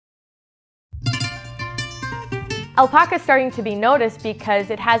Alpaca is starting to be noticed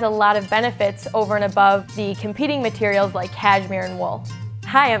because it has a lot of benefits over and above the competing materials like cashmere and wool.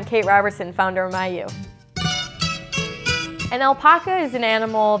 Hi, I'm Kate Robertson, founder of MyU. An alpaca is an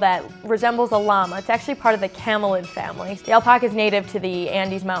animal that resembles a llama. It's actually part of the camelid family. The alpaca is native to the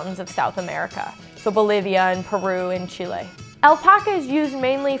Andes Mountains of South America, so Bolivia and Peru and Chile. Alpaca is used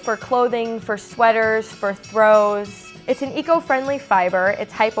mainly for clothing, for sweaters, for throws. It's an eco-friendly fiber.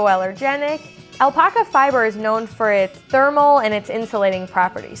 It's hypoallergenic. Alpaca fiber is known for its thermal and its insulating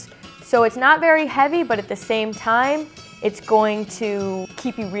properties. So it's not very heavy, but at the same time, it's going to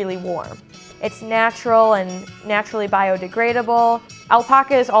keep you really warm. It's natural and naturally biodegradable.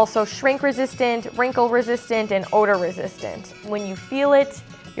 Alpaca is also shrink resistant, wrinkle resistant, and odor resistant. When you feel it,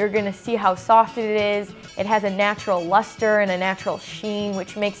 you're gonna see how soft it is. It has a natural luster and a natural sheen,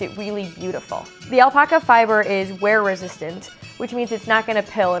 which makes it really beautiful. The alpaca fiber is wear resistant, which means it's not gonna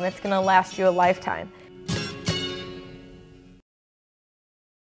pill and it's gonna last you a lifetime.